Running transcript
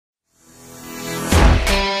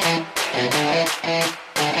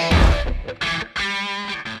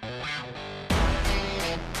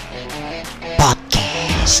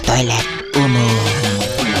toilet umum.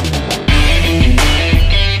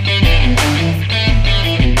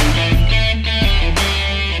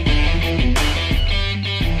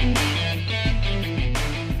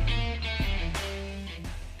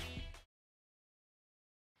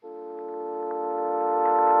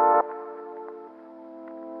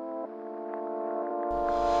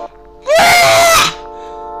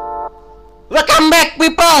 Welcome back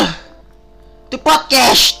people to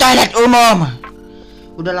podcast toilet umum.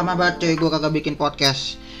 Udah lama banget cuy gue kagak bikin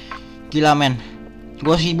podcast. Gila men,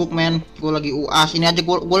 gue sibuk men, gue lagi UAS. Ini aja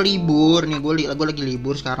gue libur nih, gue lagi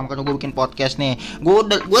libur sekarang karena gue bikin podcast nih. Gue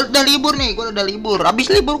udah libur nih, gue udah libur.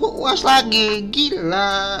 Abis libur gue UAS lagi,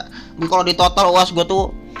 gila. Gue kalau di total UAS gue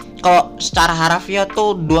tuh kalau secara harafiah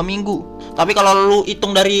tuh 2 minggu. Tapi kalau lu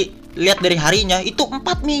hitung lihat dari harinya itu 4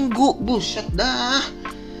 minggu. Buset dah.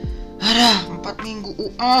 Ada 4 minggu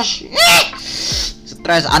UAS.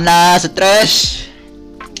 Stres.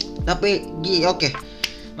 Tapi oke.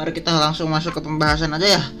 Mari kita langsung masuk ke pembahasan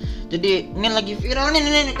aja ya. Jadi ini lagi viral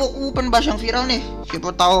nih. Kok pengen bahas yang viral nih.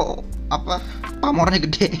 Siapa tahu apa pamornya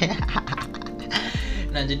gede.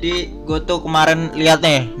 Nah, jadi gue tuh kemarin lihat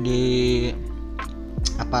nih di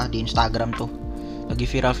Instagram tuh. Lagi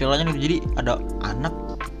viral-viralnya nih. Jadi ada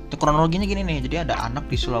anak, kronologinya gini nih. Jadi ada anak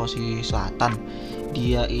di Sulawesi Selatan.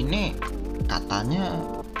 Dia ini katanya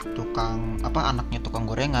anaknya tukang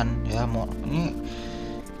gorengan ya,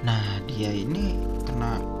 nah dia ini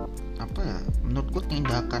kena menurut gue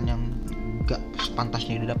tindakan yang gak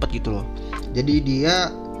sepantasnya dia dapat gitu loh. Jadi dia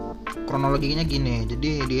kronologinya gini,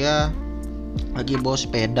 jadi dia lagi bawa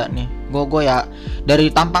sepeda nih. Gue ya dari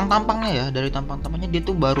tampangnya dia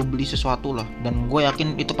tuh baru beli sesuatu lah, dan gue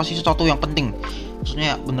yakin itu pasti sesuatu yang penting,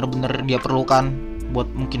 maksudnya bener-bener dia perlukan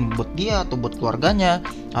mungkin buat dia atau buat keluarganya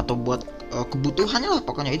atau buat kebutuhannya lah,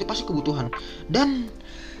 pokoknya itu pasti kebutuhan.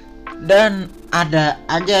 Dan ada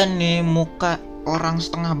aja nih muka orang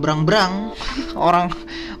setengah berang-berang orang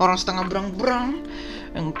setengah berang-berang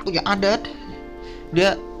yang punya adat.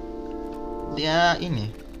 Dia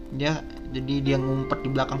jadi dia ngumpet di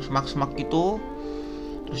belakang semak-semak itu,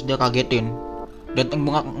 terus dia kagetin. Dan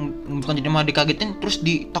bukan jadi malah dikagetin, terus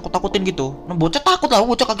ditakut-takutin gitu. Nah, bocah takut lah,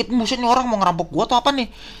 bocah kaget, buset nih orang mau ngerampok gua atau apa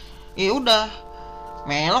nih. Ya udah,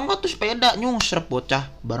 melong tuh sepeda, nyungsrep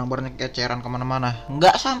bocah, barang-barangnya keceran kemana-mana.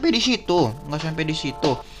 Nggak sampai di situ.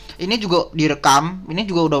 Ini juga direkam, ini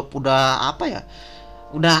juga udah apa ya?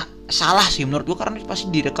 Udah salah sih menurut gua, karena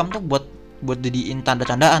pasti direkam tuh buat jadiin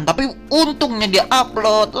tanda-tandaan. Tapi untungnya dia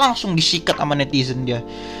upload, langsung disikat sama netizen dia.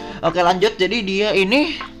 Oke lanjut, jadi dia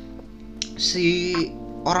ini si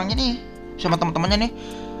orangnya nih sama teman-temannya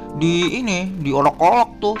nih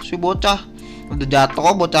diolok-olok tuh si bocah. Udah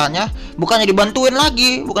jatuh bocahnya, bukannya dibantuin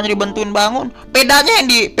bangun, pedanya yang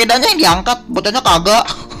diangkat, bocahnya kagak.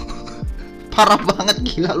 Parah banget,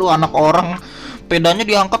 gila lu, anak orang pedanya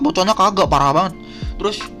diangkat, bocahnya kagak, parah banget.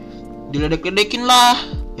 Terus diledek-ledekin lah.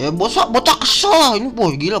 Ya bocah kesel lah ini,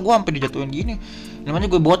 boy gila, gua sampai dijatuhin gini. Namanya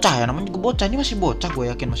gue bocah, ini masih bocah, gue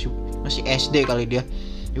yakin masih SD kali dia.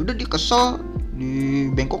 Ya udah, dia kesel,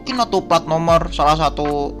 dibengkokin atau plat nomor salah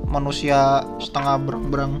satu manusia setengah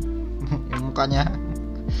berang-berang yang mukanya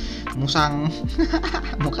musang,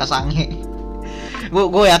 muka sange.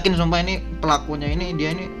 Gue yakin sumpah ini pelakunya ini,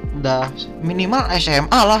 dia ini udah minimal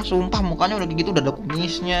SMA lah, sumpah mukanya udah gitu, udah ada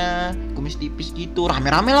kumis tipis gitu,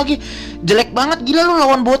 rame-rame lagi, jelek banget, gila lu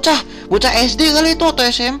lawan bocah SD kali itu atau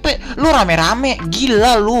SMP, lu rame-rame,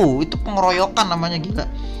 gila lu, itu pengeroyokan namanya, gila.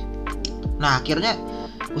 Nah akhirnya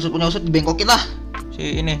usut dibengkokin lah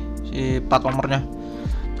si plat nomornya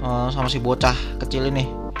sama si bocah kecil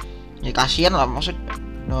ini. Ya kasihan lah, maksud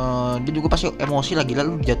dia juga pasti emosi lah, gila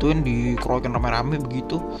lu dijatuhin, dikeroyokin rame-rame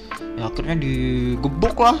begitu. Ya akhirnya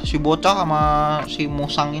digebuk lah si bocah sama si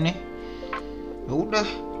musang ini. Ya udah,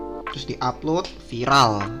 terus diupload,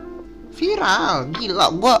 viral, gila.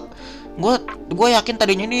 Gue yakin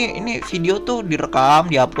tadinya ini video tuh direkam,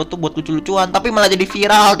 diupload tuh buat lucu-lucuan, tapi malah jadi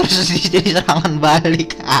viral, terus jadi serangan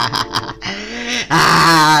balik.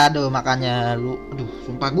 Aduh, makanya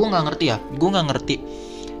sumpah gue nggak ngerti.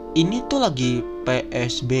 Ini tuh lagi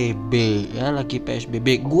PSBB ya,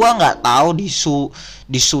 Gue nggak tahu di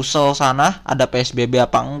Sulsel sana ada PSBB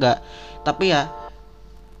apa enggak, tapi ya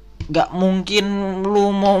nggak mungkin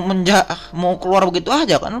lu mau keluar begitu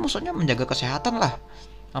aja kan, maksudnya menjaga kesehatan lah.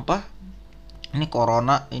 Ini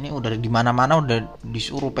corona ini udah di mana-mana, udah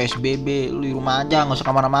disuruh PSBB, lu di rumah aja, nggak usah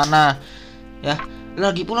kemana-mana ya.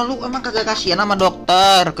 Lagi pula lu emang kagak kasihan sama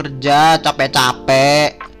dokter kerja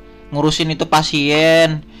capek-capek ngurusin itu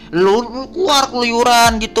pasien, lu keluar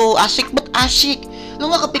keluyuran gitu, asik. Lu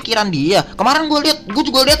nggak kepikiran dia? Kemarin gue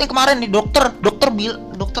juga lihat yang kemarin nih dokter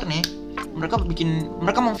nih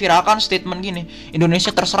mereka memviralkan statement gini, Indonesia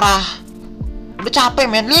terserah. Udah capek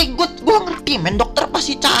men, gue ngerti men, dokter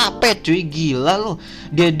pasti capek cuy, gila lo.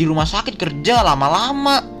 Dia di rumah sakit kerja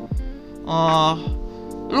lama-lama.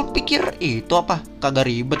 Lu pikir itu apa? Kagak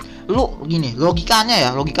ribet. Lu gini, logikanya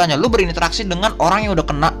lu berinteraksi dengan orang yang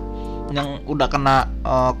udah kena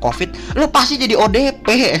COVID, lu pasti jadi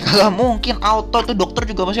ODP. Kagak mungkin auto tuh, dokter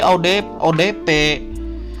juga pasti ODP.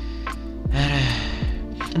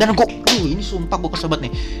 Dan ini sumpah gue kesel banget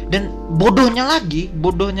nih. Dan bodohnya lagi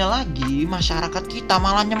masyarakat kita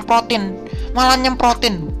malah nyemprotin.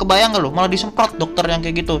 Kebayang gak lu? Malah disemprot dokter yang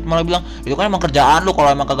kayak gitu. Malah bilang, itu kan emang kerjaan lu,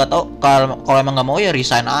 kalau emang kagak tahu, kalau emang nggak mau ya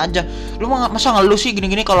resign aja. Lu masa ngeluh sih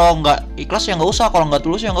gini-gini, kalau nggak ikhlas ya nggak usah, kalau nggak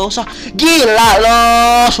tulus ya nggak usah. Gila lo,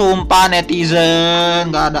 sumpah netizen,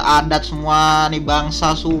 nggak ada adat semua nih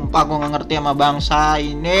bangsa. Sumpah gue nggak ngerti sama bangsa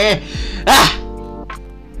ini.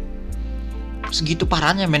 Segitu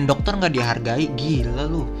parahnya men, dokter nggak dihargai. Gila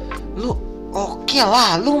lu oke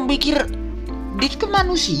lah, lu mikir dia kan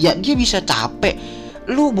manusia, dia bisa capek.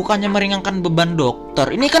 Lu bukannya meringankan beban dokter,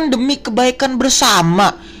 ini kan demi kebaikan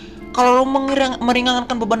bersama. Kalau lu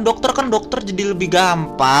meringankan beban dokter, kan dokter jadi lebih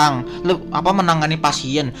gampang menangani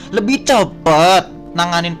pasien, lebih cepet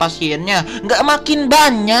nanganin pasiennya, nggak makin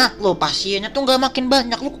banyak lo pasiennya tuh, nggak makin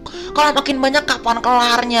banyak. Lu kalau makin banyak kapan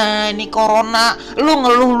kelarnya ini corona? Lu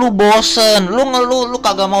ngeluh, lu bosen, lu ngeluh, lu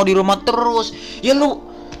kagak mau di rumah terus. Ya lu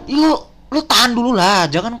tahan dulu lah,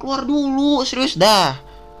 jangan keluar dulu, serius dah.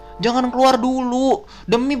 Jangan keluar dulu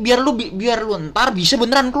demi biar lu ntar bisa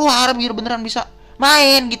beneran keluar, biar beneran bisa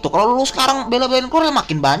main gitu. Kalau lu sekarang bela-belain keluar,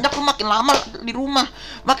 makin banyak lu makin lama di rumah,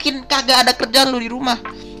 makin kagak ada kerjaan lu di rumah.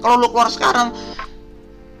 Kalau lu keluar sekarang,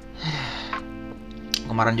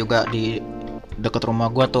 kemarin juga di deket rumah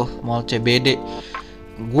gua tuh mall CBD,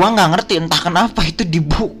 gua nggak ngerti entah kenapa itu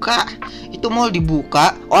dibuka, itu mall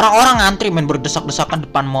dibuka, orang-orang ngantri men, berdesak-desakan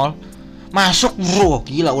depan mall. Masuk bro,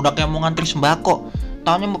 gila udah kayak mau ngantri sembako,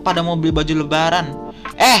 taunya pada mau beli baju lebaran.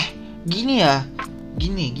 Gini,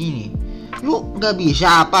 lu nggak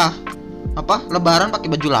bisa apa lebaran pakai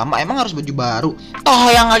baju lama, emang harus baju baru? Toh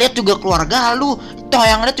yang ngeliat juga keluarga lu, toh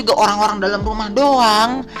yang ngeliat juga orang-orang dalam rumah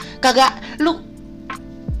doang. Kagak, lu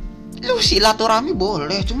silaturahmi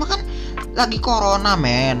boleh, cuma kan lagi corona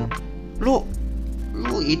men. Lu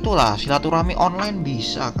itulah silaturahmi online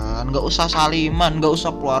bisa kan, nggak usah saliman, nggak usah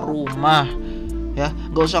keluar rumah ya,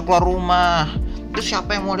 nggak usah keluar rumah. Terus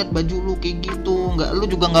siapa yang mau lihat baju lu kayak gitu? Lu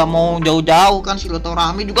juga nggak mau jauh-jauh kan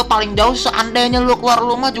silaturahmi juga, paling jauh seandainya lu keluar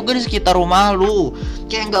rumah juga di sekitar rumah lu.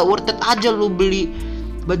 Kayak nggak worth it aja lu beli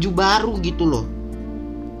baju baru gitu loh.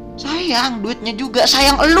 Sayang duitnya juga,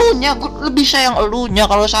 sayang elunya. Gue lebih sayang elunya.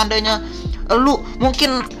 Kalau seandainya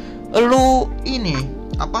mungkin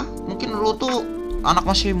lu tuh anak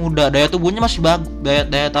masih muda, daya tubuhnya masih bagus,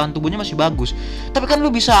 daya tahan tubuhnya masih bagus, tapi kan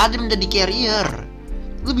lu bisa aja menjadi carrier,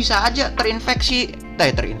 lu bisa aja terinfeksi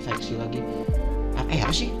lagi.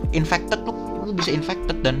 Apa sih infected, lu bisa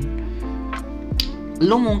infected, dan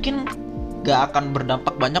lu mungkin gak akan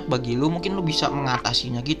berdampak banyak bagi lu, mungkin lu bisa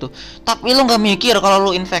mengatasinya gitu. Tapi lu nggak mikir kalau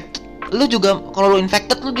lu infected, lu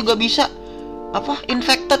juga bisa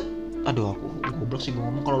infected. Aduh, aku goblok sih gue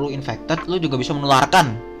ngomong. Kalau lu infected, lu juga bisa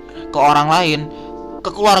menularkan ke orang lain, ke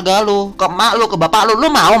keluarga lu, ke emak lu, ke bapak lu. Lu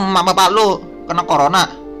mau emak bapak lu kena corona?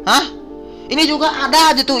 Ini juga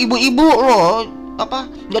ada aja tuh ibu-ibu loh,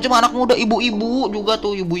 nggak cuma anak muda, ibu-ibu juga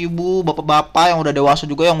tuh, ibu-ibu, bapak-bapak yang udah dewasa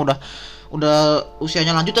juga, yang udah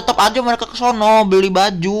usianya lanjut, tetap aja mereka ke sono beli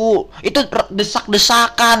baju. Itu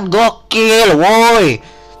desak-desakan, gokil, woi.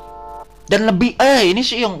 Dan lebih ini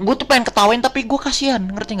sih yang gue tuh pengen ketawain, tapi gue kasihan,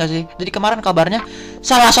 ngerti gak sih? Jadi kemarin kabarnya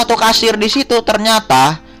salah satu kasir di situ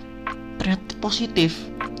ternyata positif.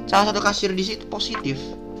 Salah satu kasir di situ positif.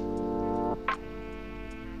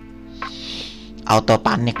 Auto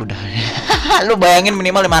panik udah. Lu bayangin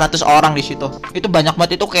minimal 500 orang di situ. Itu banyak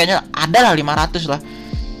banget, itu kayaknya ada lah 500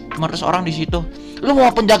 orang di situ. Lu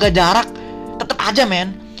mau penjaga jarak, tetap aja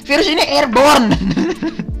men. Virus ini airborne.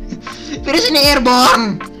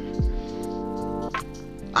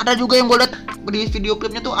 Ada juga yang gue liat di video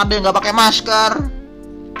klipnya tuh, ada yang nggak pakai masker,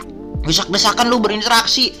 desak-desakan, lu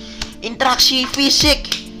berinteraksi fisik,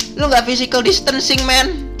 lu nggak physical distancing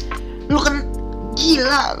men. Lu kan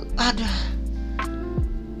gila, ada.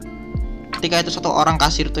 Ketika itu satu orang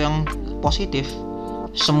kasir tuh yang positif,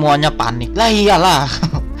 semuanya panik lah, iyalah.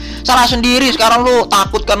 Salah sendiri sekarang, lu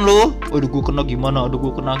takut kan lu. Aduh gue kena gimana.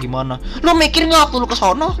 Lu mikirnya waktu lu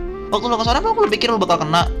kesana emang lu pikir lu bakal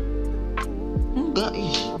kena? Enggak,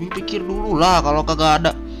 pikir dulu lah. Kalau kagak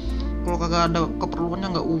ada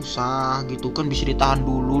keperluannya nggak usah gitu kan, bisa ditahan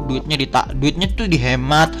dulu, duitnya tuh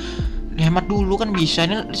dihemat dihemat dulu kan bisa.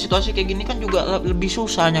 Ini situasi kayak gini kan juga lebih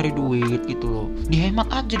susah nyari duit gitu loh.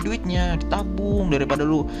 Dihemat aja duitnya, ditabung daripada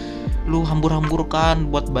lu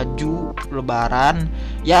hambur-hamburkan buat baju lebaran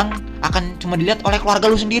yang akan cuma dilihat oleh keluarga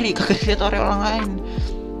lu sendiri, kagak dilihat oleh orang lain.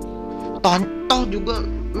 Toh juga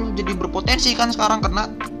lu jadi berpotensi kan sekarang kena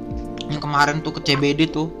yang kemarin tuh ke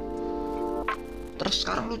CBD tuh. Terus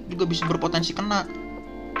sekarang lu juga bisa berpotensi kena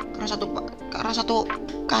karena satu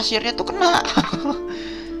kasirnya tuh kena.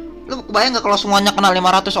 Lu kebayang gak kalau semuanya kena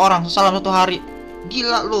 500 orang dalam satu hari?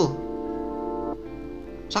 Gila lu.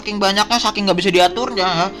 Saking banyaknya, saking gak bisa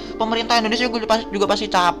diaturnya, pemerintah Indonesia juga pasti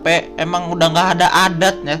capek. Emang udah gak ada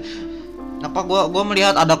adatnya. Gua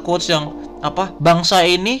melihat ada quotes yang bangsa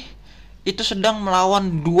ini itu sedang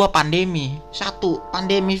melawan 2 pandemi. 1,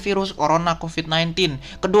 pandemi virus corona COVID-19.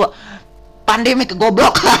 Kedua, pandemi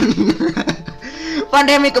kegoblokan.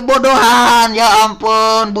 Pandemi kebodohan. Ya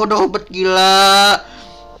ampun, bodoh bet gila.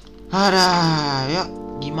 Ya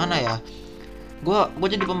gimana ya? Gua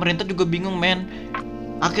jadi pemerintah juga bingung, men.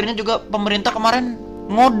 Akhirnya juga pemerintah kemarin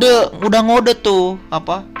udah ngode tuh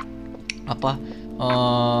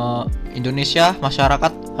Indonesia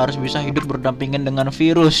masyarakat harus bisa hidup berdampingan dengan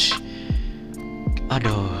virus.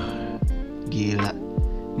 Aduh, gila.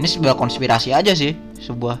 Ini sebuah konspirasi aja sih,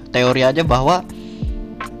 sebuah teori aja bahwa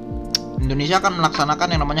Indonesia akan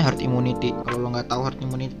melaksanakan yang namanya herd immunity. Kalau lo nggak tahu herd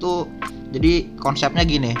immunity itu, jadi konsepnya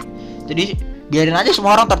gini. Jadi biarin aja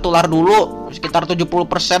semua orang tertular dulu, sekitar 70%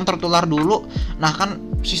 tertular dulu. Nah kan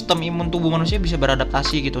sistem imun tubuh manusia bisa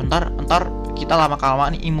beradaptasi gitu. Ntar kita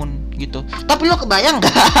lama-kelamaan imun gitu. Tapi lo kebayang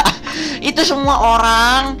nggak? Itu semua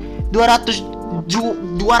orang 200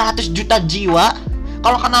 juta jiwa,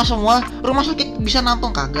 kalau kena semua, rumah sakit bisa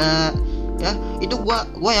nampung kagak? Ya itu gua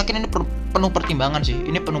yakin ini penuh pertimbangan sih.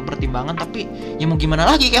 Ini penuh pertimbangan, tapi ya mau gimana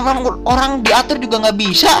lagi, kayak emang orang diatur juga nggak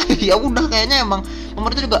bisa. Ya udah, kayaknya emang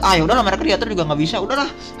pemerintah juga ya udahlah, mereka diatur juga nggak bisa. Udahlah,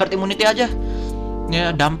 herd immunity aja.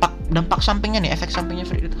 Ya dampak sampingnya nih, efek sampingnya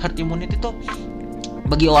herd immunity tuh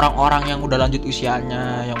bagi orang-orang yang udah lanjut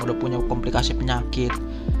usianya, yang udah punya komplikasi penyakit,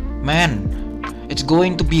 man, it's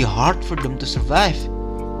going to be hard for them to survive,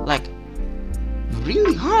 like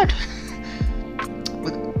really hard.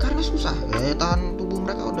 Karena susah, daya tahan tubuh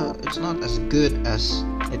mereka udah it's not as good as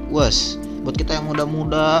it was. Buat kita yang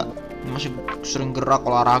muda-muda masih sering gerak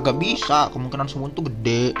olahraga bisa, kemungkinan sembuh tuh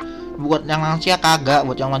gede. Buat yang lansia kagak,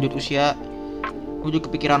 buat yang lanjut usia. Gue juga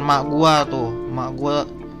kepikiran mak gue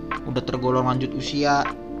udah tergolong lanjut usia.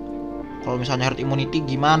 Kalau misalnya herd immunity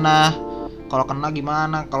gimana? Kalau kena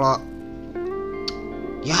gimana? Kalau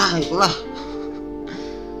ya itulah.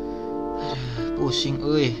 Pusing.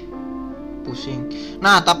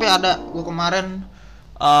 Nah tapi ada gue kemarin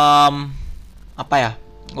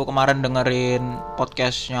gue kemarin dengerin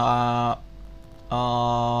podcastnya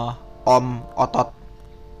Om Otot,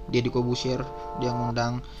 dia di Kobusir, dia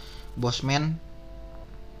ngundang Bosman.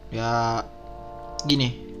 Ya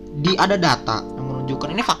gini, ada data yang menunjukkan,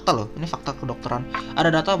 ini fakta loh, ini fakta kedokteran. Ada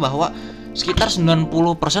data bahwa sekitar 90%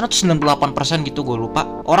 atau 98% gitu, gue lupa,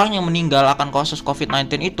 orang yang meninggal akan kasus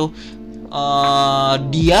COVID-19 itu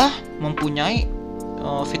dia mempunyai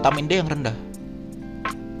vitamin D yang rendah.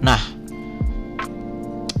 Nah,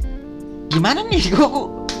 gimana nih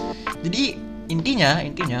jadi intinya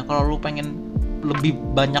kalau lu pengen lebih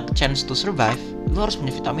banyak chance to survive, lu harus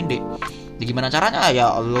punya vitamin D. Jadi gimana caranya? Ya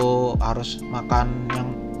lu harus makan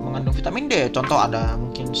yang mengandung vitamin D. Contoh ada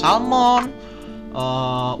mungkin salmon,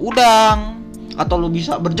 udang, atau lu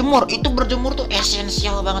bisa berjemur. Itu berjemur tuh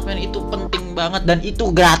esensial banget, men. Itu penting banget dan itu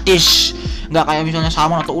gratis. Nggak kayak misalnya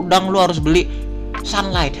salmon atau udang lu harus beli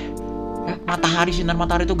sunlight. Ya, sinar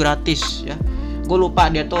matahari itu gratis ya. Gue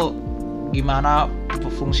lupa dia tuh gimana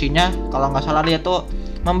fungsinya. Kalau nggak salah dia tuh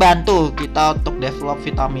membantu kita untuk develop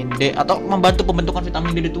vitamin D atau membantu pembentukan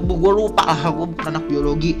vitamin D di tubuh. Gue lupa lah, gue bukan anak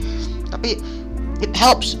biologi. Tapi it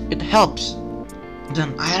helps.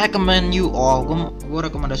 Dan I recommend you all, gue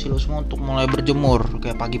rekomendasi lo semua untuk mulai berjemur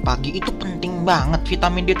kayak pagi-pagi. Itu penting banget,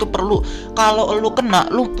 vitamin D itu perlu. Kalau lu kena,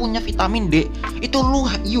 lu punya vitamin D, itu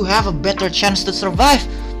you have a better chance to survive.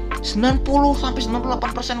 90-98%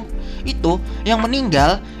 itu yang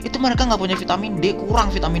meninggal itu mereka nggak punya vitamin D,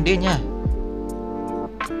 kurang vitamin D-nya.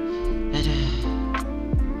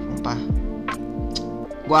 Sumpah,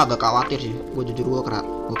 gue agak khawatir sih. Gue jujur gue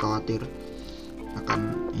khawatir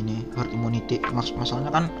akan ini herd immunity.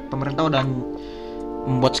 Masalahnya kan pemerintah udah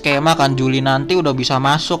membuat skema kan, Juli nanti udah bisa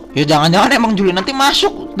masuk. Ya jangan-jangan emang Juli nanti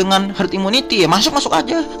masuk dengan herd immunity, ya masuk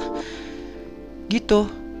aja gitu.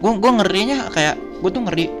 Gue ngerinya kayak, gue tuh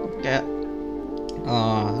ngeri kayak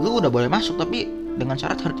lu udah boleh masuk tapi dengan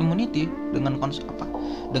syarat herd immunity, dengan konsep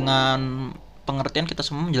dengan pengertian kita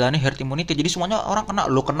semua menjalani herd immunity. Jadi semuanya orang kena,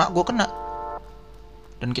 lo kena, gue kena,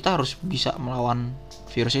 dan kita harus bisa melawan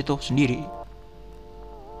virus itu sendiri.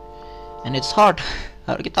 And it's hard.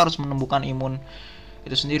 Kita harus menemukan imun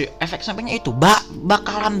itu sendiri. Efek sampingnya itu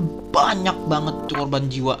bakalan banyak banget korban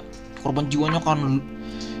jiwa. Korban jiwanya kan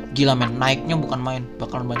gila men, naiknya bukan main,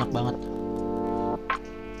 bakalan banyak banget.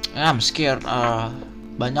 I'm scared.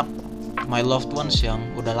 Banyak my loved ones yang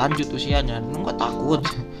udah lanjut usianya. Gue takut.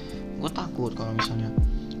 Gue takut kalau misalnya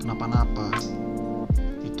kenapa-napa.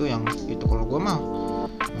 Itu kalau gue mah,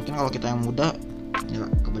 mungkin kalau kita yang muda ya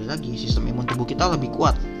kembali lagi sistem imun tubuh kita lebih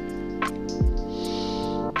kuat.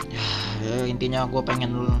 Ya intinya gue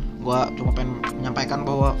cuma pengen menyampaikan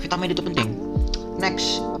bahwa vitamin itu penting.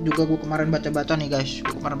 Next juga gue kemarin baca-baca nih guys,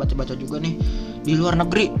 juga nih di luar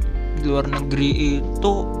negeri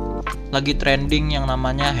itu lagi trending yang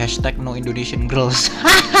namanya #NoIndonesianGirls.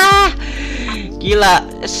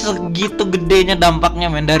 Gila, segitu gedenya dampaknya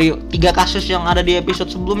men. Dari 3 kasus yang ada di episode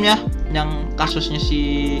sebelumnya, yang kasusnya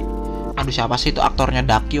siapa sih itu aktornya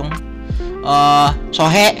Dakyung,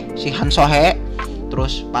 si Han Sohe,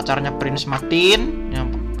 terus pacarnya Prince Martin yang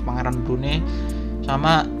pangeran Brunei,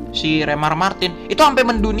 sama si Remar Martin. Itu sampai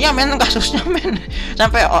mendunia men kasusnya men.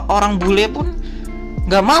 Sampai orang bule pun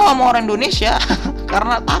nggak mau sama orang Indonesia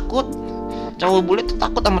karena takut. Cowok bule tuh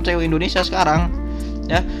takut sama cewek Indonesia sekarang.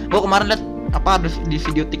 Ya, gua kemarin liat di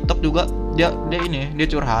video TikTok juga, dia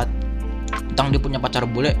curhat tentang dia punya pacar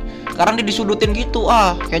bule karena dia disudutin gitu.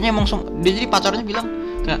 Kayaknya emang dia, jadi pacarnya bilang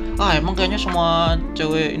kayak emang kayaknya semua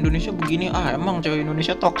cewek Indonesia begini, emang cewek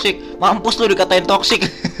Indonesia toksik. Mampus lu dikatain toksik.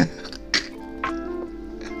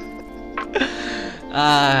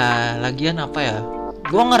 Lagian apa ya,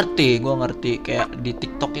 gua ngerti kayak di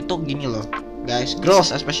TikTok itu gini loh guys,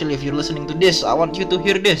 girls, especially if you're listening to this, I want you to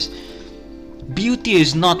hear this. Beauty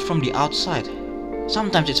is not from the outside,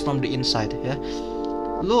 sometimes it's from the inside. Ya,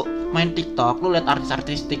 lu main TikTok, lu lihat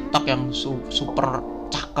artis-artis TikTok yang super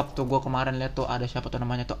cakep tuh. Gua kemarin lihat tuh ada siapa tuh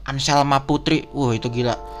namanya tuh Anselma Putri. Itu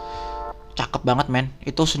gila, cakep banget men.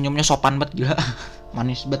 Itu senyumnya sopan banget, gila.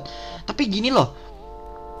 Manis banget. Tapi gini loh,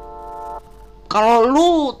 kalau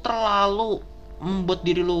lu terlalu membuat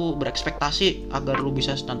diri lu berekspektasi agar lu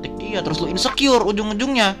bisa secantik dia, terus lu insecure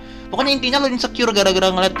ujung-ujungnya. Pokoknya intinya lu insecure gara-gara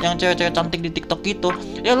ngeliat yang cewek-cewek cantik di TikTok gitu.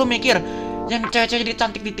 Ya lu mikir, yang cewek-cewek jadi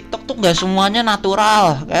cantik di TikTok tuh gak semuanya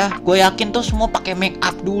natural ya. Gue yakin tuh semua pakai make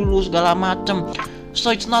up dulu segala macem. So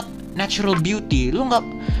it's not natural beauty. Lu nggak,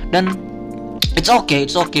 dan it's okay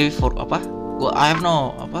for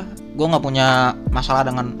gue nggak punya masalah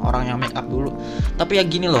dengan orang yang make up dulu. Tapi ya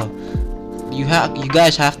gini loh, you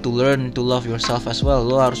guys have to learn to love yourself as well.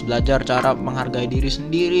 Lo harus belajar cara menghargai diri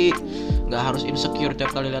sendiri. Nggak harus insecure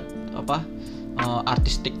tiap kali lihat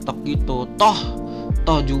artis TikTok gitu. Toh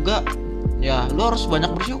juga ya lo harus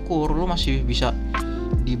banyak bersyukur. Lo masih bisa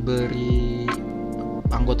diberi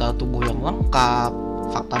anggota tubuh yang lengkap.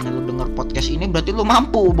 Faktanya lo denger podcast ini berarti lo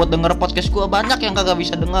mampu buat denger podcast gue. Banyak yang kagak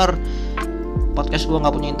bisa denger podcast gue,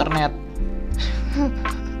 nggak punya internet.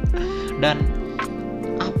 Dan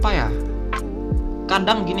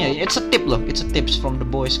kadang gini ya, it's a tips from the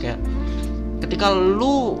boys. Kayak ketika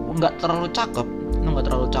lu nggak terlalu cakep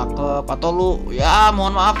atau lu ya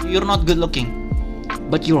mohon maaf you're not good looking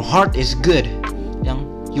but your heart is good, yang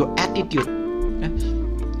your attitude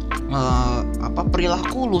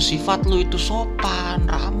perilaku lu, sifat lu itu sopan,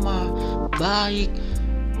 ramah, baik,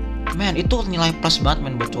 man, itu nilai plus banget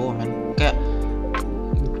men buat cowok men. Kayak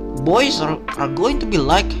boys are going to be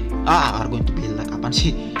like apaan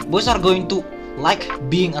sih, boys are going to like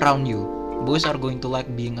being around you.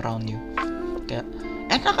 Kayak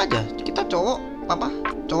enak aja kita cowok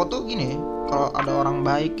tuh gini, kalau ada orang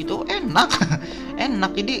baik gitu enak.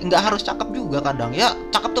 Jadi nggak harus cakep juga. Kadang ya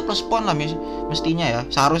cakep tuh plus point lah mestinya ya,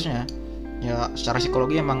 seharusnya ya. Secara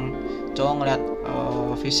psikologi emang cowok ngeliat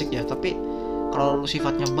fisik ya, tapi kalau lu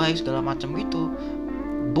sifatnya baik segala macam gitu,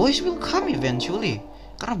 boys will come eventually,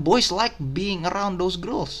 karena boys like being around those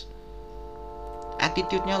girls.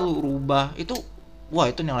 Attitude-nya lu rubah, itu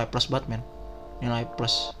nilai plus banget men. Nilai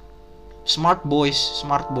plus. Smart boys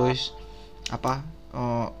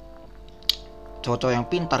cowok-cowok yang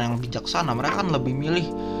pintar, yang bijaksana, mereka kan lebih milih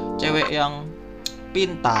cewek yang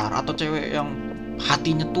pintar atau cewek yang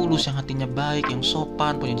hatinya tulus, yang hatinya baik, yang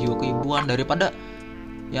sopan, punya jiwa keibuan, daripada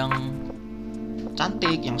yang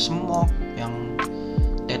cantik, yang semok, yang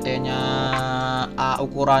tetenya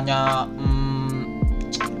ukurannya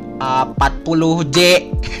 40J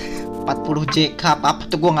 40J cup apa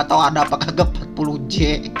tuh, gue nggak tahu ada apa kagak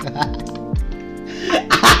 40J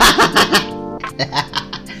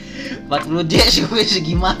 40J sih gue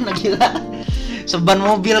segimana, gila seban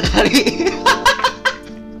mobil kali.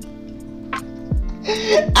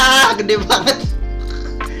 Gede banget.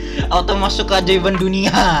 Auto masuk keajaiban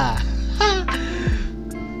dunia.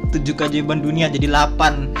 7 keajaiban dunia jadi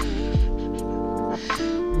 8.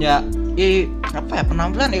 Ya, apa ya,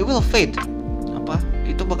 penampilan it will fade. Apa?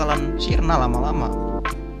 Itu bakalan sirna lama-lama.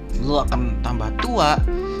 Lu akan tambah tua.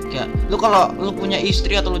 Ya, lu kalau lu punya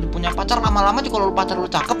istri atau lu punya pacar, lama-lama juga kalau lu pacar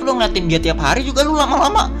lu cakep, lu ngeliatin dia tiap hari juga lu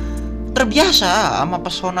lama-lama terbiasa sama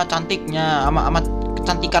pesona cantiknya, sama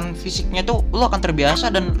kecantikan fisiknya tuh lu akan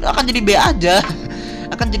terbiasa dan akan jadi B aja.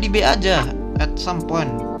 Akan jadi B aja at some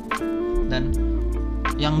point. Dan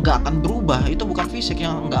yang nggak akan berubah itu bukan fisik,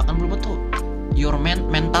 yang nggak akan berubah tuh your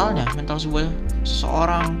mental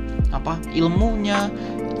seseorang, apa, ilmunya,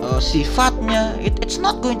 sifatnya. It's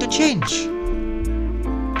not going to change,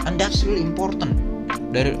 and that's really important.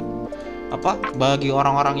 Dari apa, bagi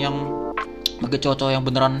orang-orang yang, bagi cowok-cowok yang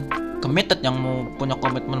beneran committed, yang mau punya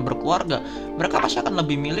komitmen berkeluarga, mereka pasti akan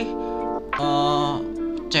lebih milih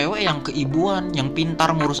cewek yang keibuan, yang pintar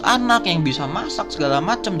ngurus anak, yang bisa masak segala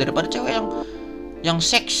macam, daripada cewek yang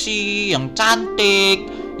seksi, yang cantik,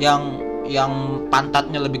 yang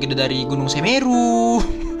pantatnya lebih gede dari Gunung Semeru.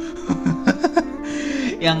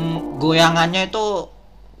 Yang goyangannya itu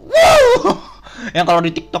yang kalau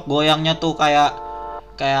di TikTok goyangnya tuh kayak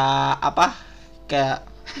apa? Kayak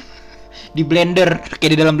di blender,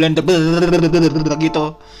 kayak di dalam blender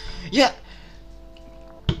gitu. Ya,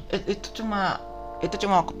 itu cuma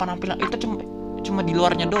penampilan, itu cuma di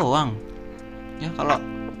luarnya doang. Ya, kalau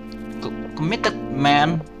committed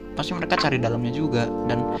man pasti mereka cari dalamnya juga.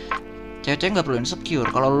 Dan cewek-cewek nggak perlu insecure.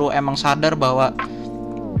 Kalau lu emang sadar bahwa,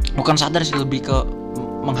 bukan sadar sih, lebih ke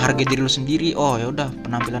menghargai diri lu sendiri. Oh ya udah,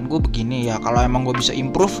 penampilan gue begini ya, kalau emang gue bisa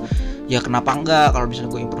improve ya kenapa enggak. Kalau bisa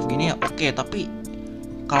gue improve gini ya oke. Tapi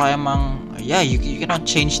kalau emang ya you cannot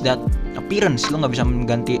change that appearance, lu nggak bisa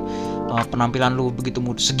mengganti penampilan lu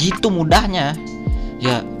segitu mudahnya.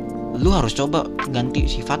 Ya lu harus coba ganti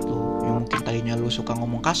sifat lu. Yang mungkin tadinya lu suka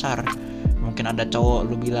ngomong kasar, mungkin ada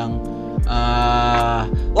cowok lu bilang,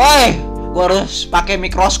 woi, gua harus pakai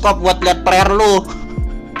mikroskop buat lihat player lu.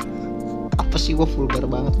 Apa sih, gua vulgar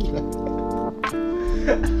banget gila.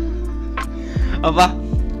 Apa?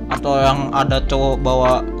 Atau yang ada cowok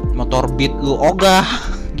bawa motor Beat lu ogah.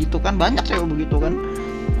 Gitu kan, banyak cewek begitu kan.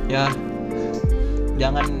 Ya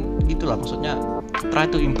jangan gitulah, maksudnya try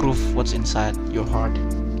to improve what's inside your heart.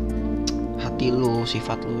 Hati lu,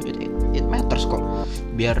 sifat lu, it matters kok.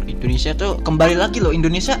 Biar Indonesia tuh kembali lagi loh.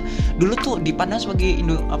 Indonesia dulu tuh dipandang sebagai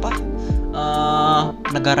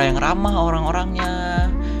negara yang ramah orang-orangnya,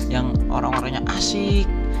 yang orang-orangnya asik,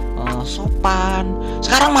 sopan.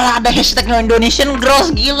 Sekarang malah ada hashtag no Indonesian girls,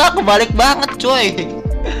 gila, kebalik banget coy.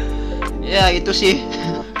 Ya itu sih.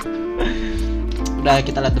 Udah,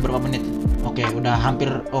 kita lihat beberapa menit. Oke, udah hampir,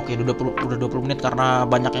 udah 20 menit karena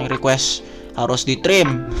banyak yang request harus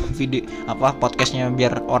di-trim video podcastnya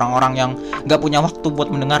biar orang-orang yang nggak punya waktu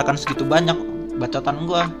buat mendengarkan segitu banyak bacotan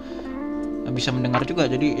gua bisa mendengar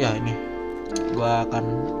juga. Jadi ya ini gua akan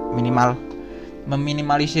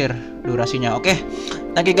meminimalisir durasinya. Oke.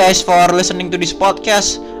 Thank you guys for listening to this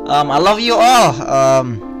podcast. I love you all.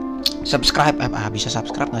 Subscribe, bisa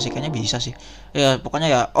subscribe nggak sih? Kayaknya bisa sih. Ya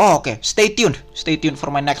pokoknya ya. Oke. Stay tuned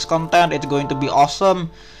for my next content. It's going to be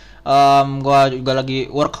awesome. Gua juga lagi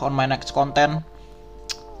work on my next content.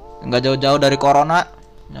 Nggak jauh-jauh dari corona.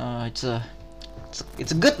 It's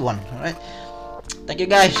a good one, alright. Thank you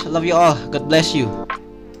guys. Love you all. God bless you.